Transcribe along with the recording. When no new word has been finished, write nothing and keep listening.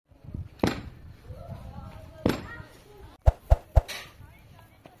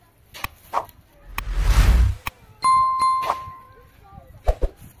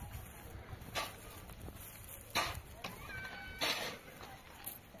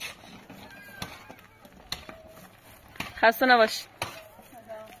خسته نباش.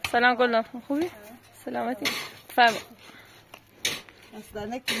 سلام گلنار، خوبی؟ سلامتی؟ فهم.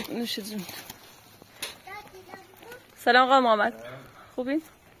 نوش جون. سلام آقا محمد، خوبی؟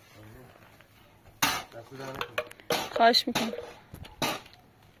 خواهش میکنم.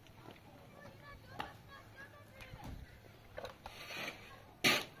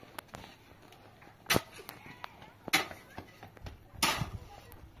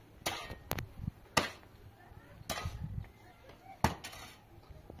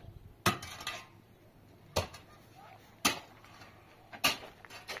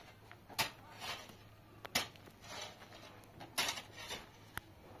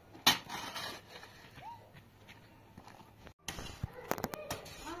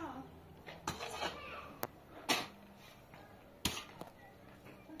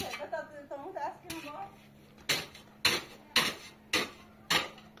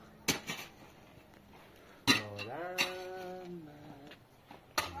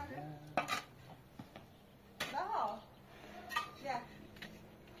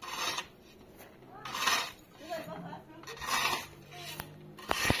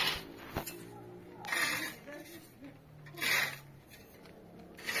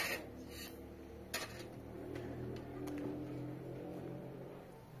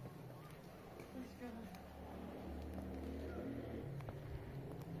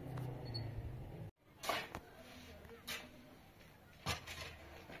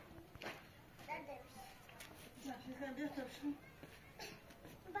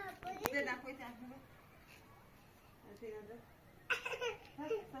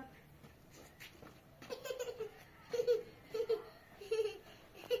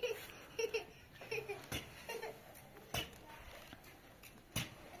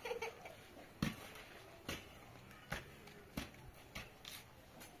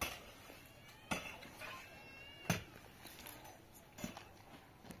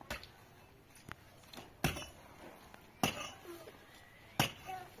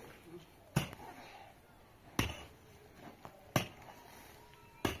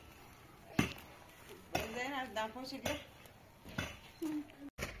 دمپایی بیا.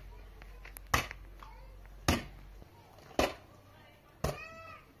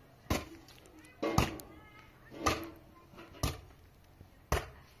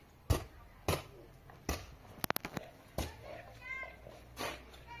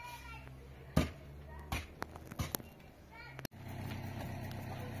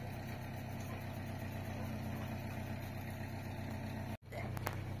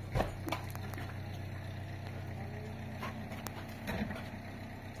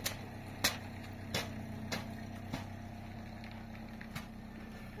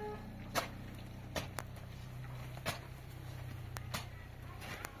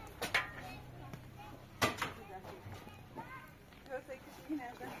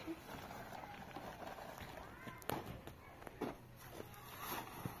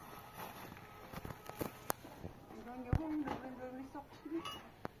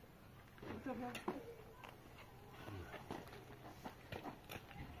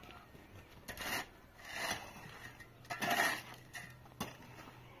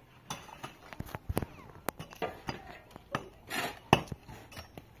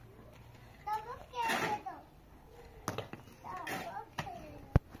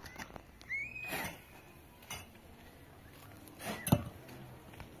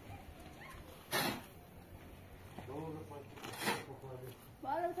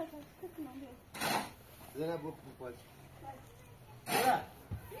 زنه بو پاش.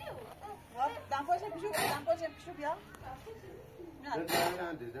 دمپایش پیشو بیا.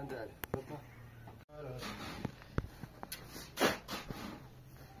 زنده.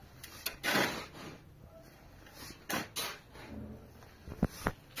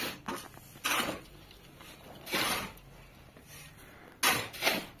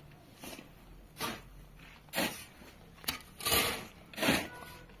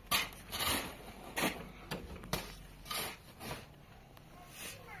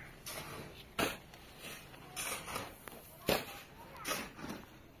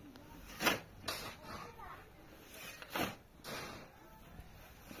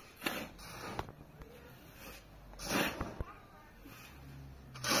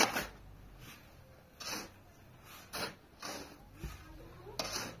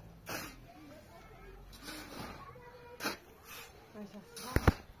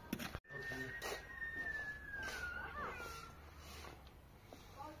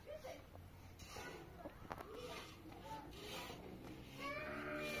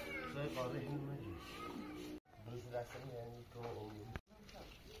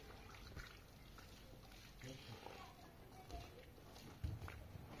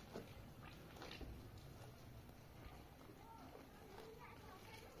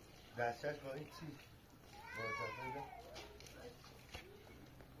 بچهش با این چی؟ با تفایده؟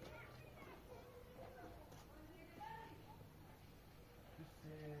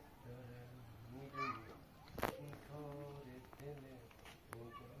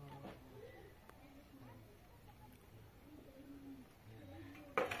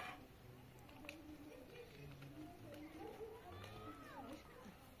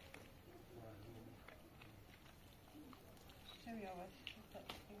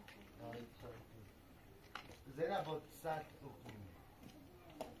 زینب با سر بخونی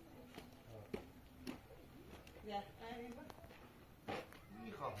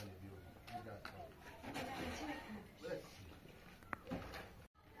میخواهنه بیاری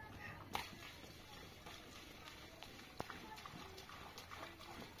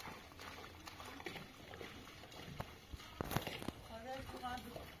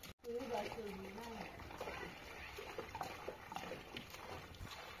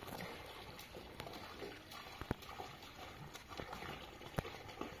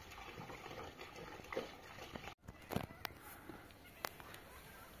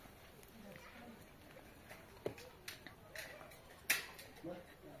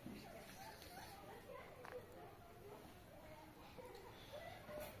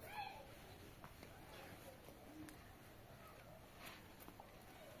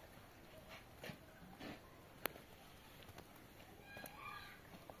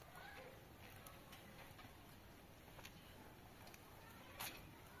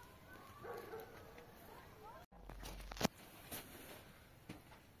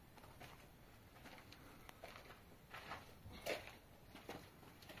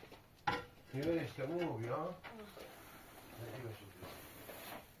میره اشتمون بیا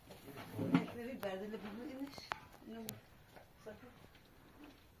برید بردل ببینیمش اینو ساکت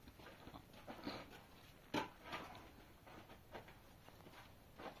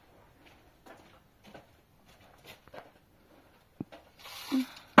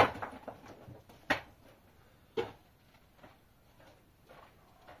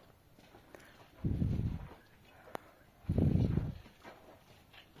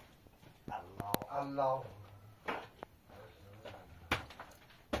الله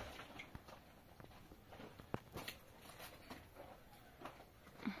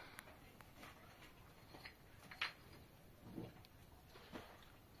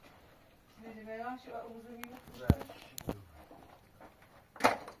شو بزرگی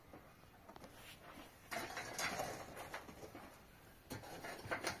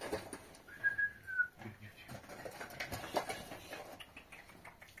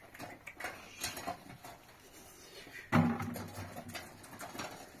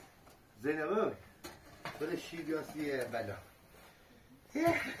زینب بده شیر یاسی بلا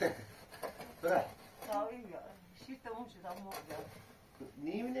بره تاوی بیار شیر تموم شد اما بیار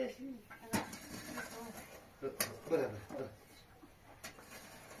نیم نشی بره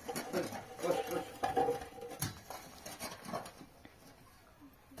باش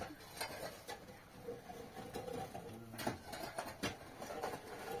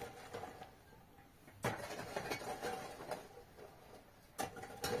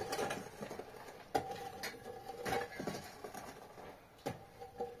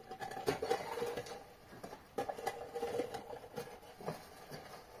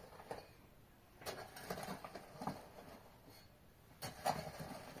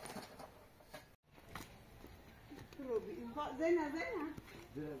زينة بده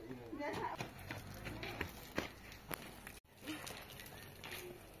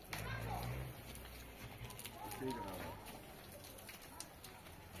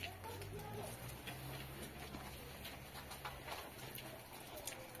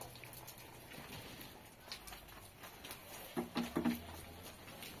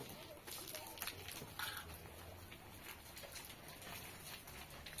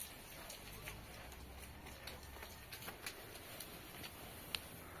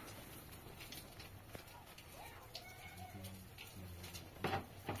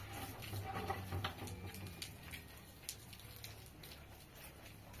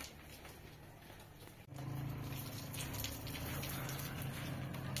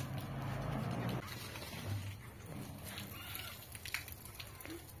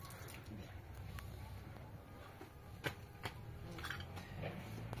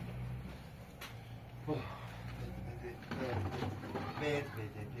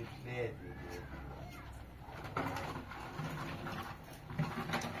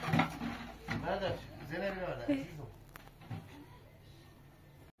مادر زینب بیار عزیزم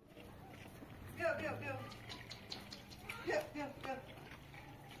بیا بیا بیا بیا بیا بیا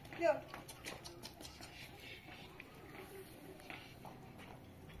بیا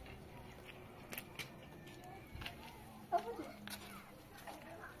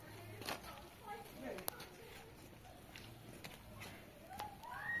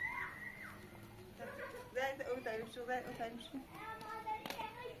شو بقى وتاني شو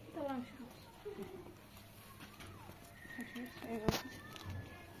تمام شو ايوه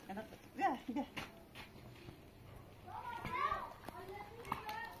انا يا يا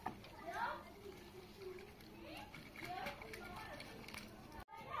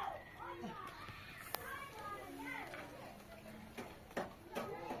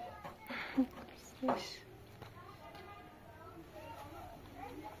ليش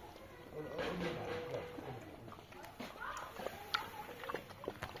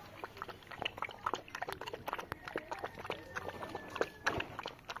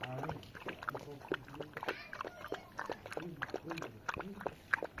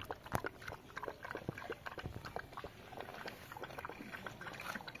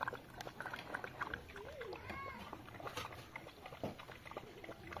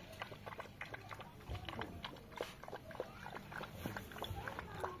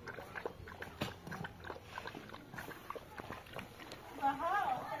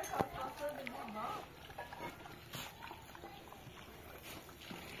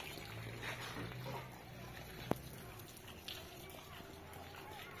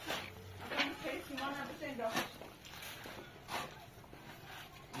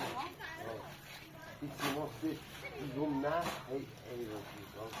Hiç yumurta yumna hey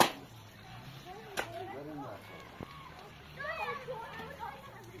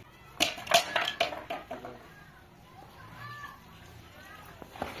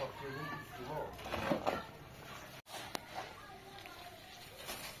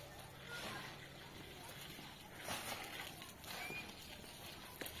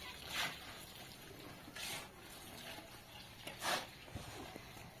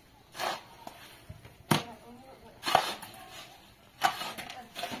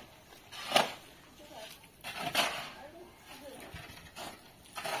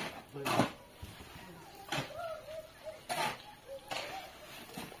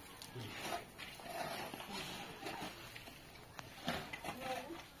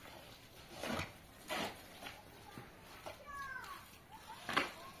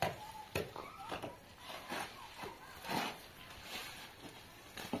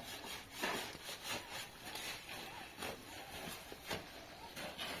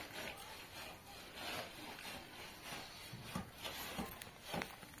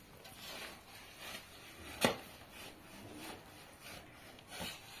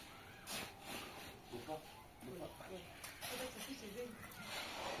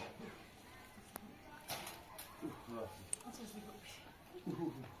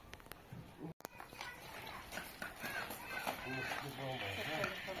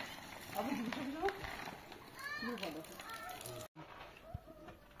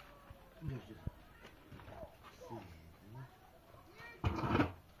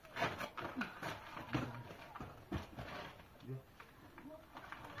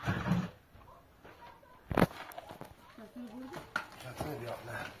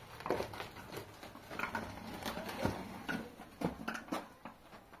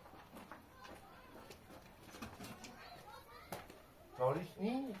Soll ich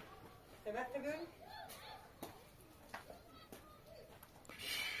nie? Der wird gewöhnt.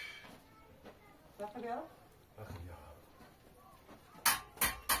 Bakhil ya. Bakhil ya.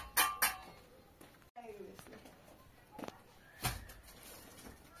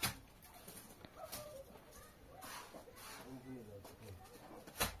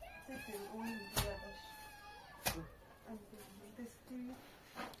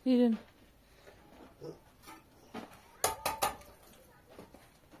 Yürün.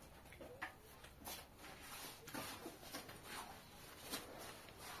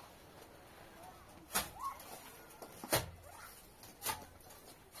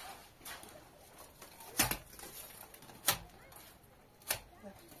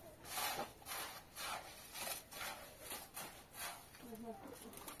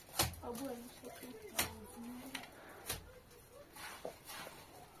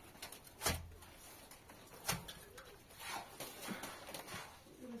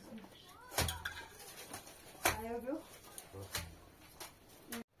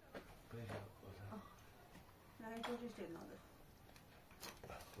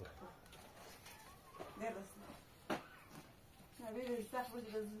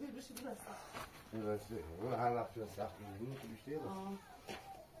 Burası. Her hafta saklıyordum. Bir şey var.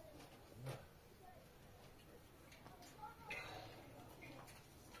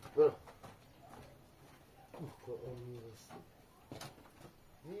 Dur.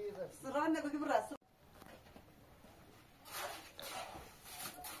 Sıra ne gibi burası?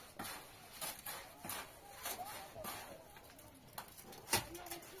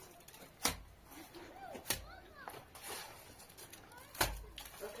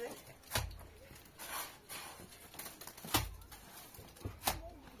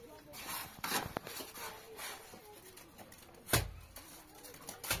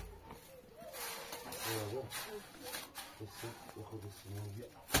 خود سیمون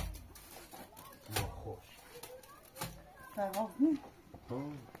یا خوش Tamam mı?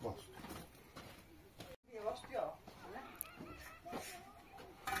 باش Yavaş ya.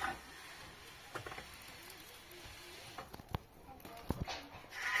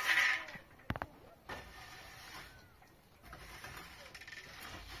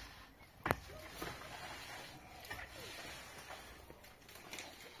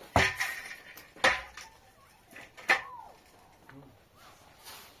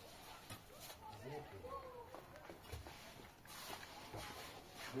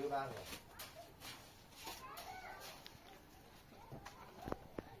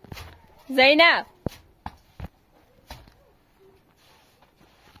 زینب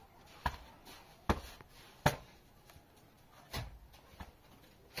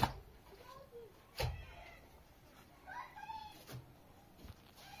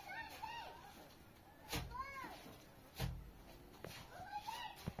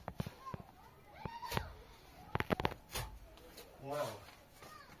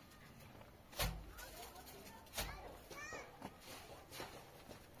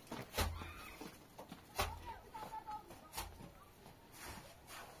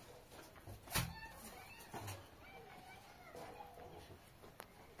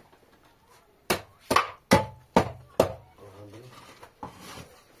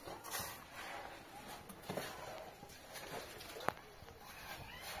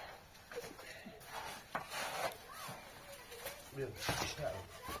بیشتر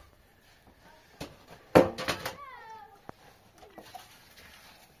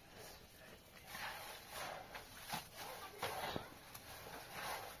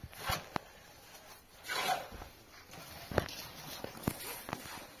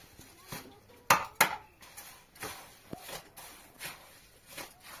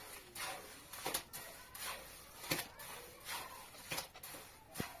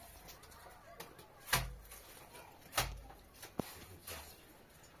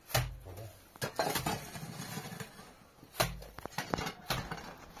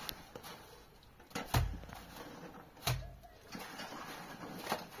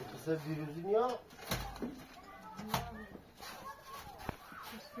Sen virüsün ya.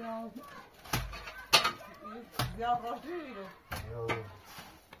 Ya başlıyor. Ya.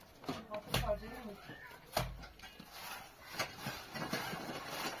 Hafif harcayayım mı?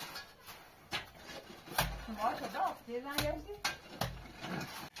 Var da yerden geldi.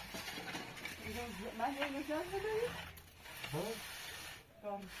 Ben de mesela söyleyeyim. Ha?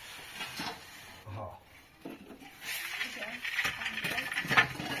 Tamam. Aha.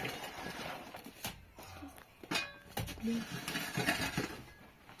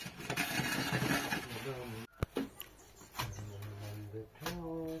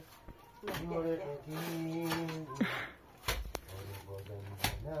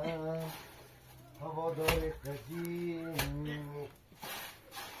 هوادار قدیم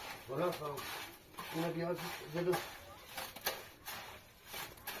برا خواهم اینو بیاد جلو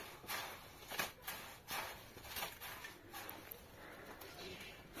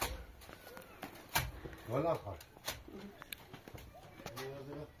والا خواهم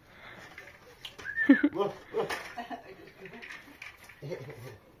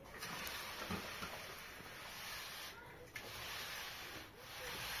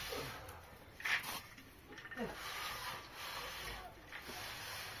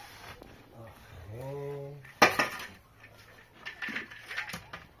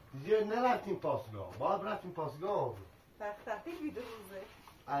دیگه نرفتیم پاسگاه باید رفتیم پاسگاه تعطیل بیده روزه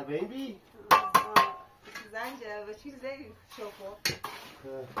البین بی زنجه و چیزی شوکو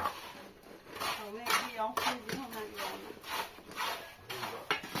همه بیان خوبی هم نگیرم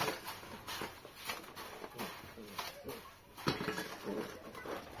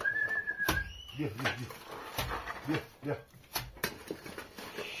بیا بیا بیا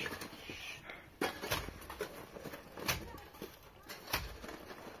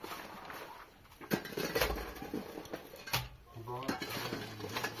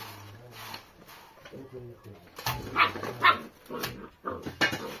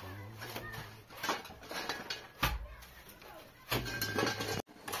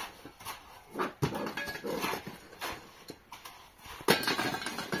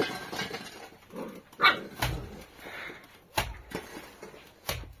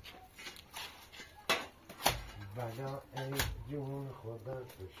بلا ای جون خدا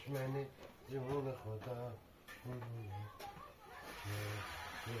دشمن جون خدا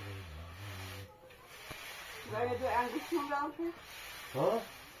Böyle bir angustum rampu. ها؟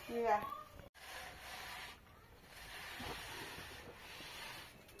 Ya.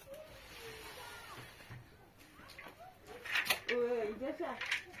 گشه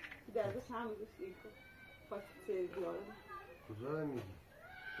دربس هم گوشتی کن پاک سری دیاره کجا رو میگی؟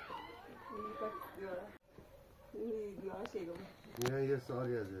 این پاک دیاره این دیاره شیگم میگن یه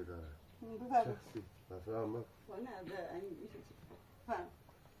سالی از ده داره بفرد شخصی مثلا من نه ده این میشه فهم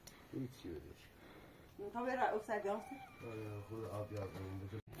هیچی بدش میخوام بره او سر جانسته خود آب یاد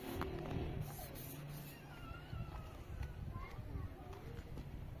کنیم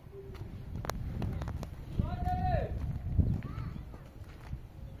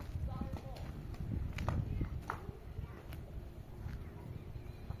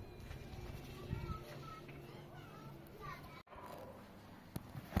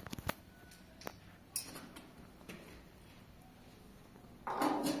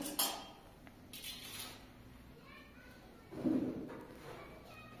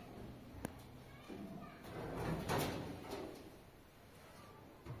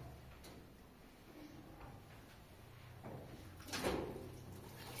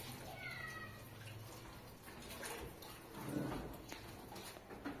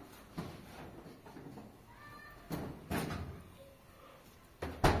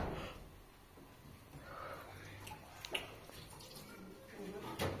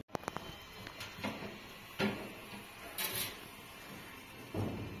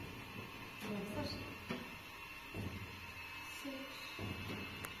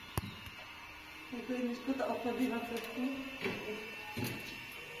Jakby to opowiadam wszystkim.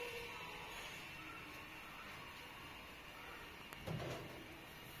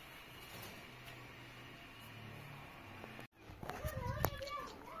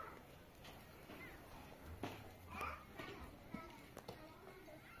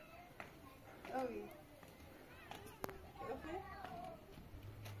 Oj. Okej.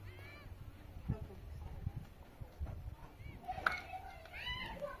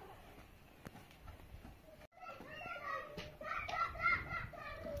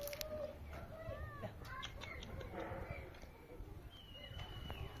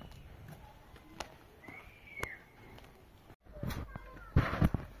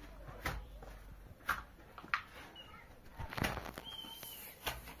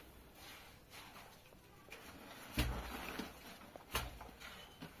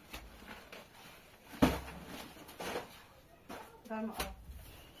 Time off.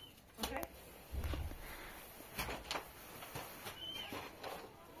 Okay?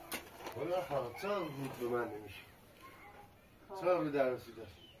 والا خواهد چرا بود به من نمیشه چرا به درسی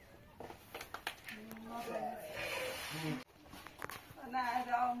داشت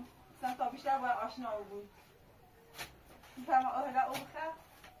نه رام مثلا تا بیشتر باید آشنا بود میفهمم اهلا او بخیر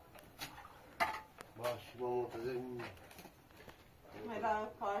باش ما منتظر میمونیم میرم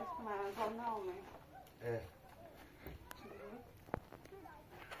کار من کار نامه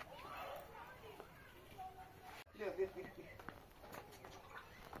بیا بیا بیا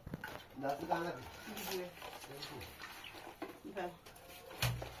دست در نکن بیا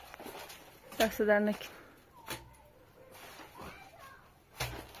دست در نکن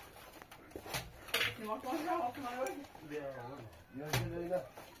ما کار نامه بیا شده اینا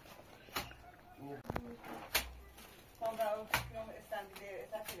من برای فیلم استندیده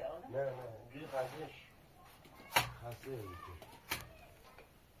استفیده آنه نه نه اینجوری خسته میشه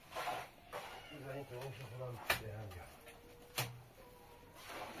بزنین تمام شو خودم به هم بیام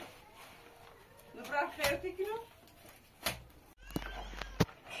نبرا خیرتی کلو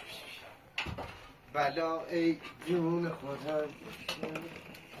بلا ای جون خودم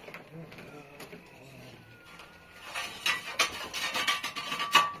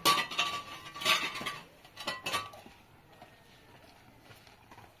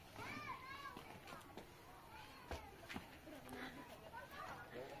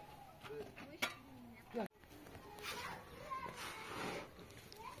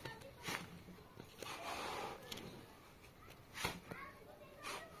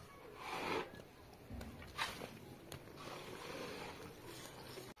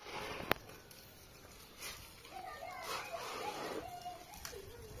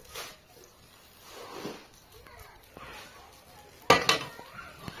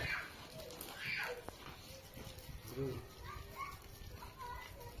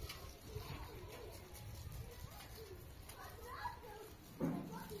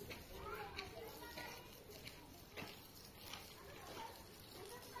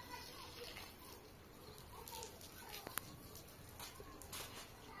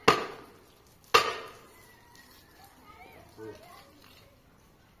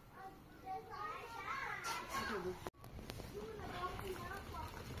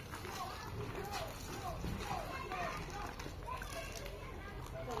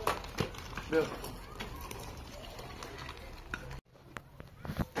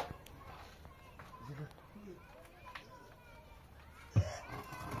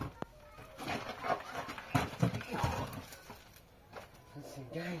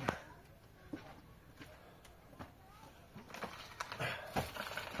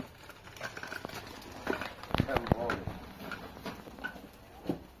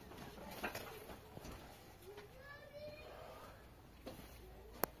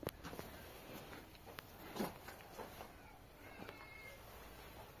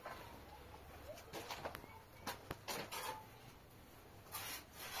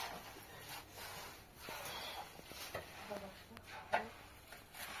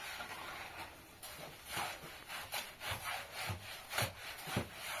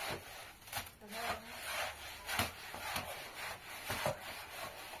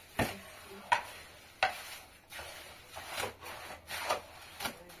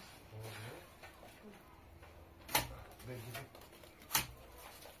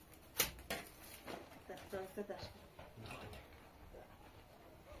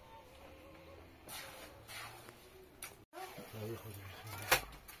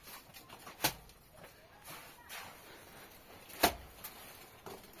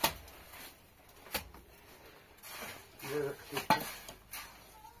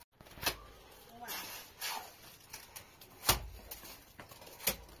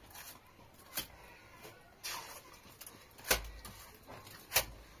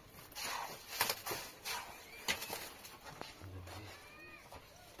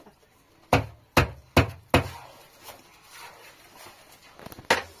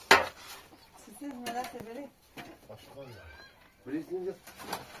Siz neler severim? Başka ne? Bris ninja.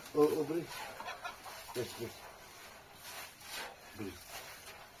 O bris. Geç. Bris.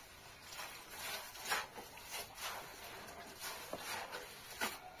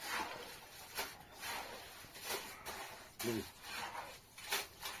 Bris.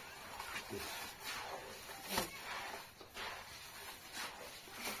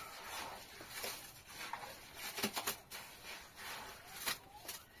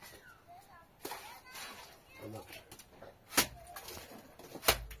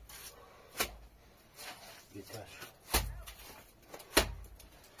 Yeter.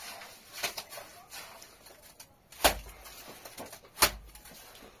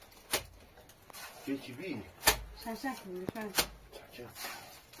 Geçi bir. Şaşak mı lütfen? Çak.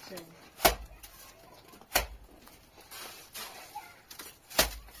 Şöyle.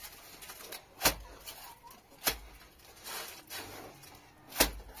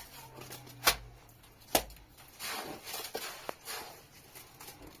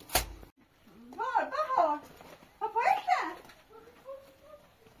 Var, Bahar. Ha, pojďte.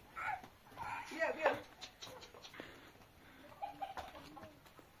 Běž.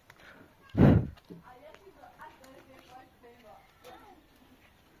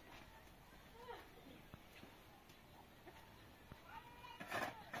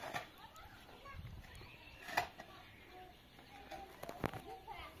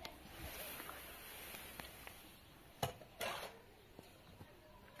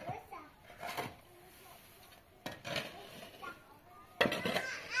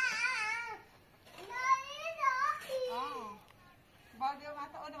 Gidiyor,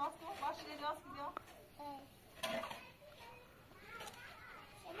 ben orada bas, başlıyor, bas gidiyor.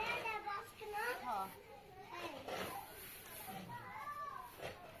 Ha.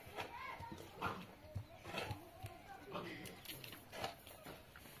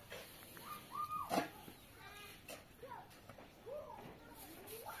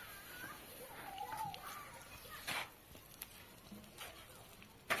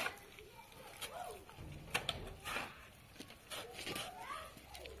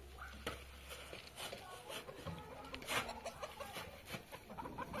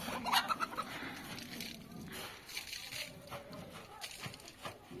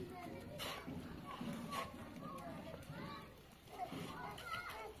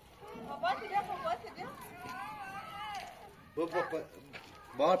 Baba,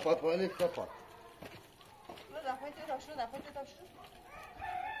 bahar patlayla kapat. Şunu da koy, şunu da koy.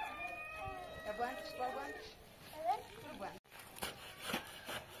 Ya bu antiş, bu antiş. Evet. Bu antiş.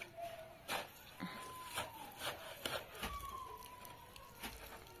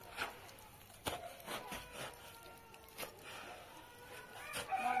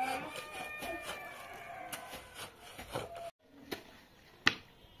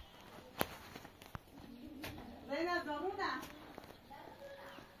 Zeynep doğru da.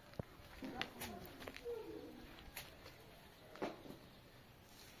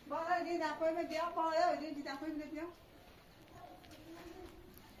 Bora đi đạp quay bên kia, bora ơi đi đạp quay bên kia.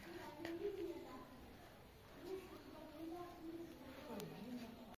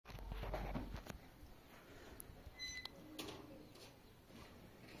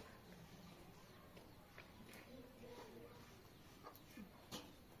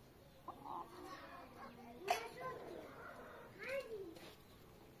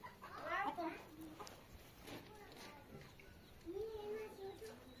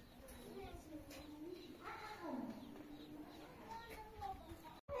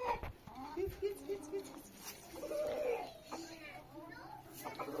 Git.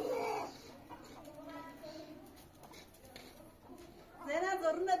 Zeynep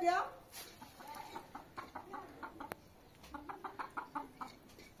zorunda bia.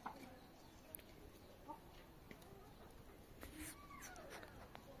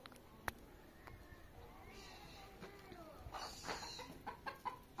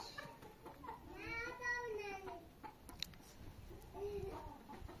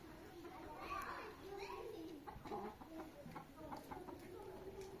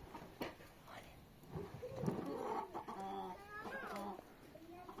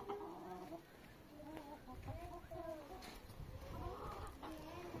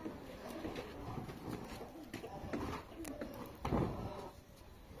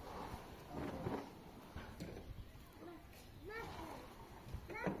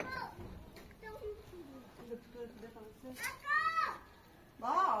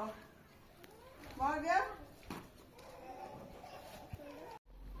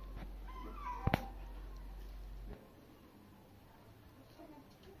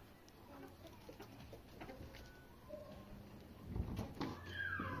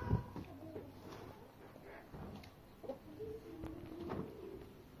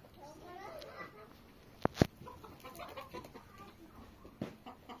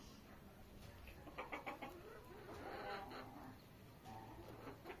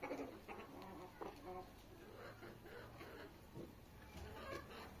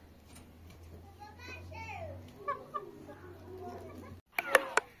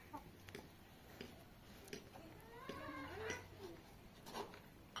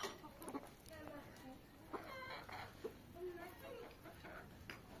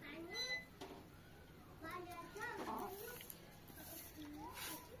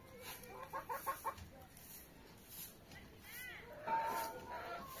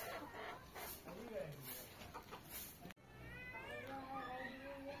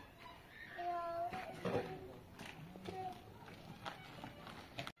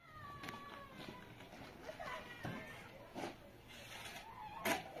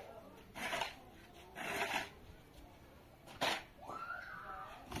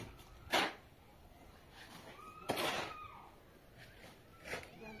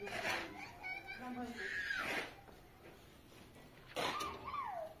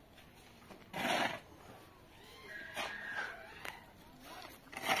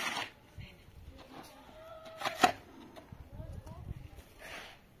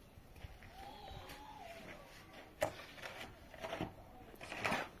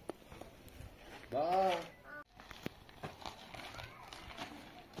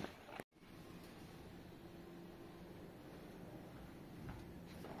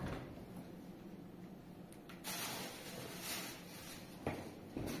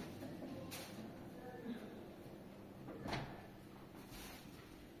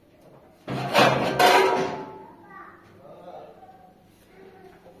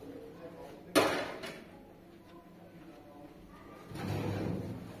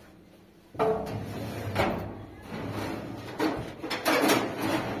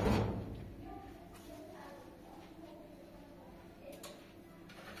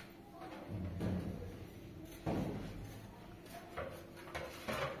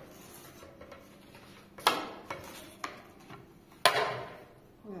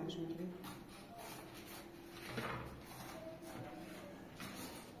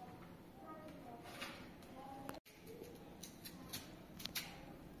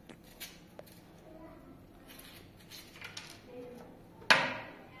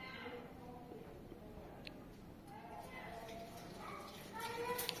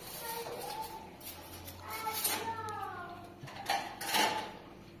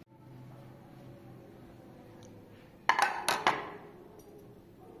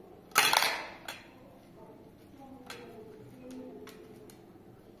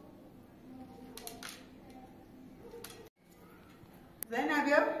 زينب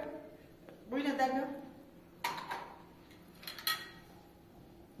يا بوينا دابيو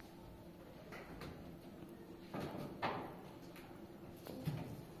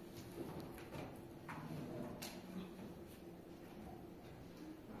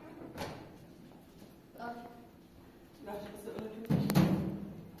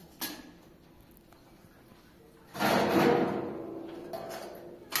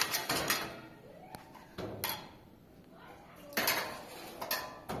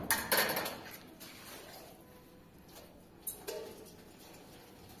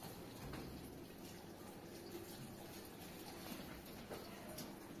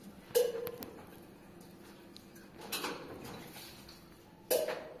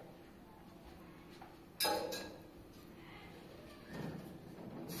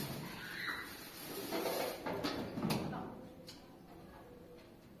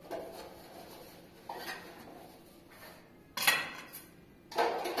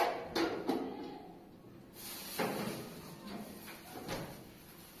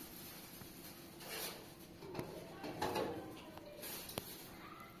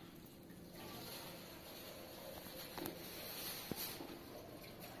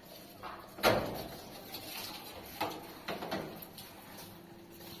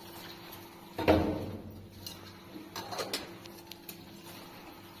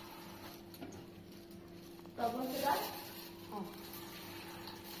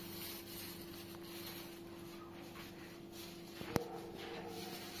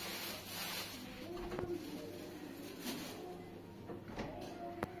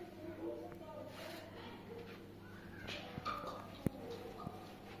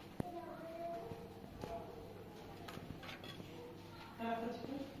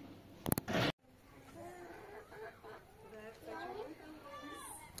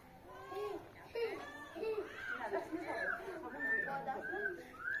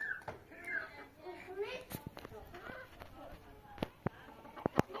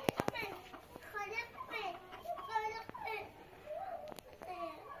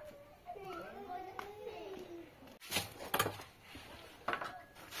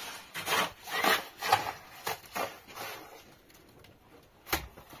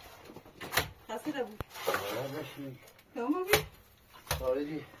خسته بود باشی تمام بی آره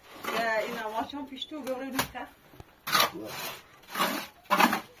اینا ما چون پیش تو ببره نیسته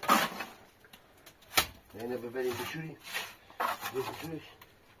اینه ببریم بشوریم بشورش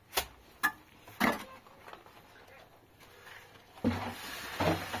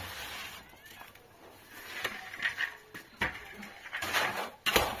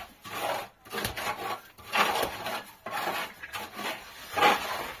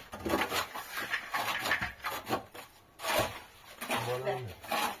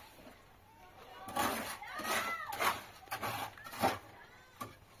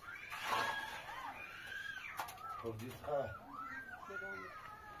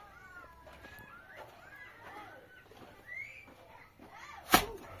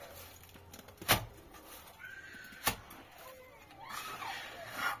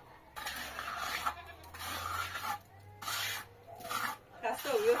خسته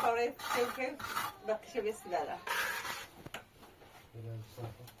و یه کاره که بقیشه بسی بله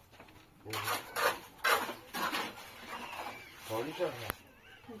خالی شد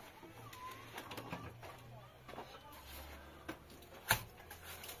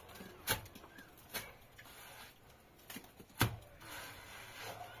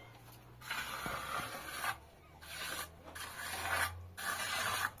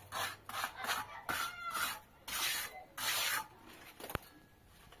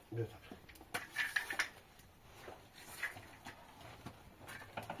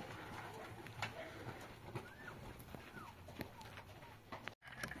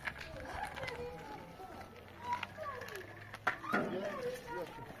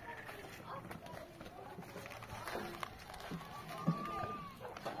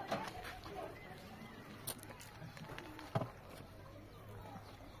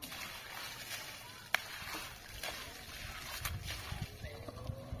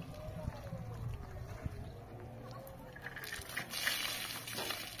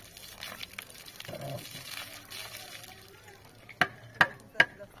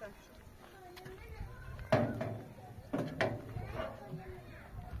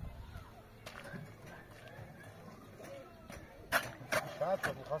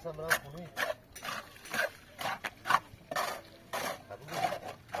بعد میخواستم برم خونه.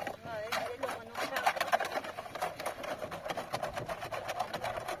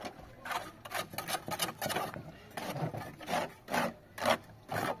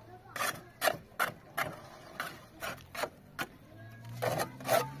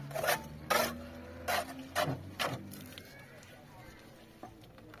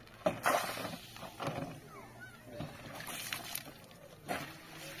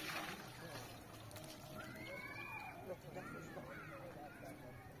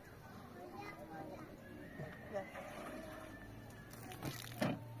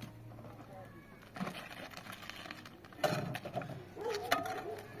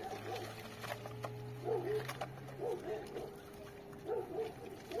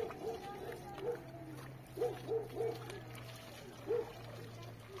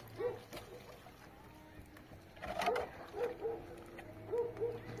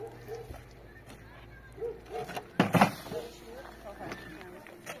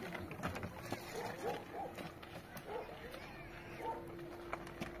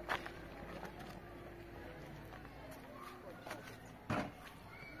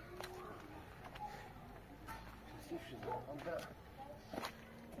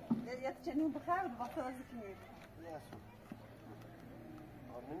 يا تجني بخير بطل ذكي يا سو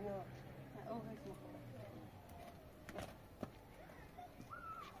أرمينيا او هيك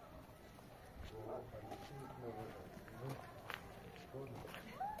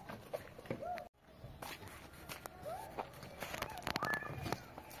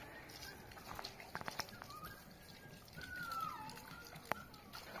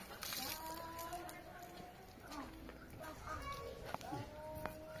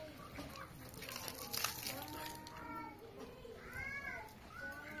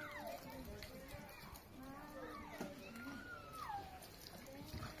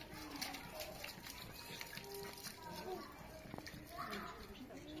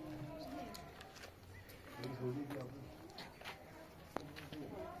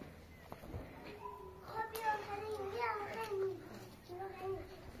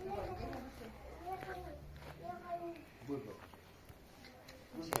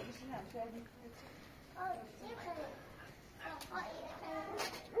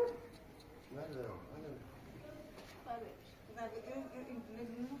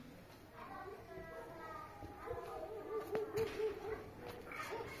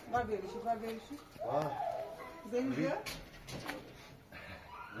Var böyle şey, var böyle şey. Var. Benim diyor.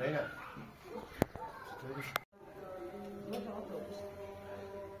 Leyla.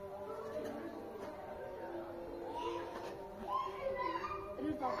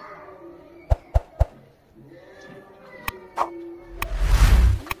 Rıza.